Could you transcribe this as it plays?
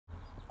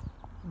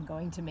I'm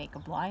going to make a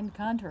blind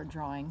contour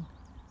drawing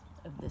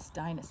of this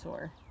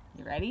dinosaur.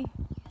 You ready?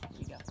 Here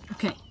we go.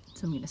 Okay,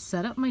 so I'm going to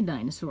set up my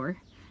dinosaur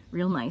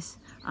real nice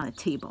on a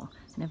table.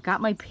 And I've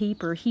got my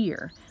paper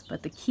here,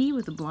 but the key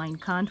with a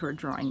blind contour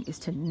drawing is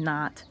to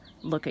not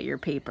look at your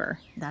paper.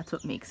 That's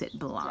what makes it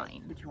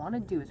blind. What you want to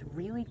do is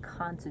really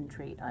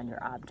concentrate on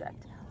your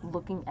object,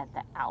 looking at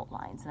the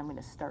outlines. And I'm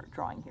going to start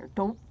drawing here.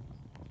 Don't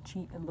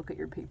cheat and look at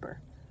your paper.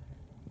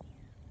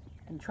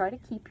 And try to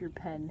keep your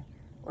pen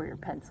or your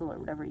pencil or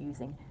whatever you're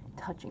using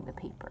touching the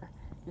paper.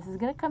 This is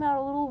going to come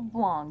out a little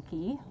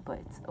wonky, but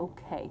it's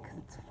okay because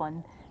it's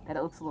fun that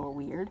it looks a little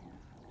weird.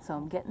 So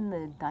I'm getting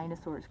the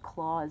dinosaur's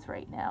claws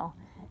right now,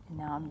 and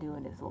now I'm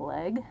doing his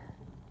leg.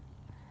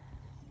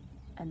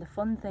 And the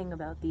fun thing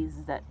about these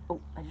is that,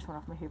 oh, I just went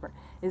off my paper,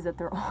 is that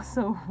they're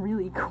also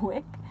really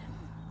quick,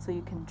 so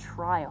you can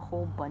try a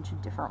whole bunch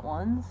of different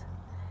ones.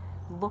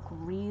 Look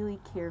really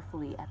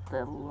carefully at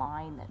the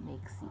line that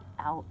makes the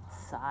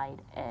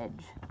outside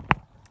edge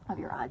of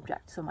your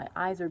object. So my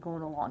eyes are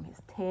going along his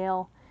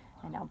tail,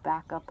 and now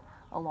back up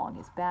along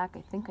his back.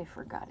 I think I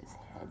forgot his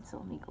head, so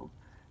let me go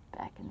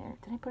back in there.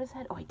 Did I put his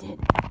head? Oh, I did.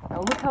 Now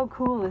look how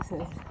cool this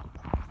is.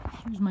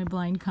 Here's my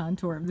blind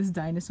contour of this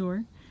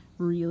dinosaur.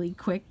 Really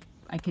quick.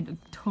 I could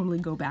totally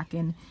go back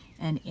in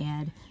and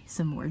add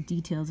some more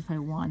details if I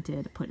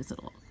wanted. Put his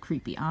little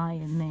creepy eye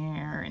in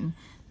there, and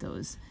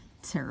those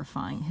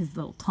terrifying, his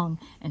little tongue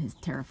and his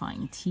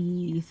terrifying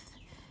teeth.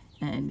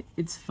 And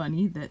it's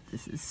funny that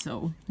this is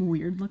so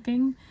weird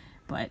looking,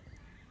 but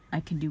I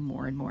can do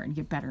more and more and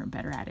get better and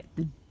better at it.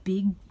 The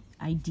big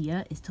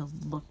idea is to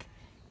look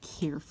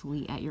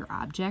carefully at your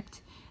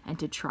object and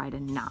to try to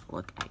not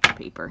look at your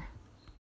paper.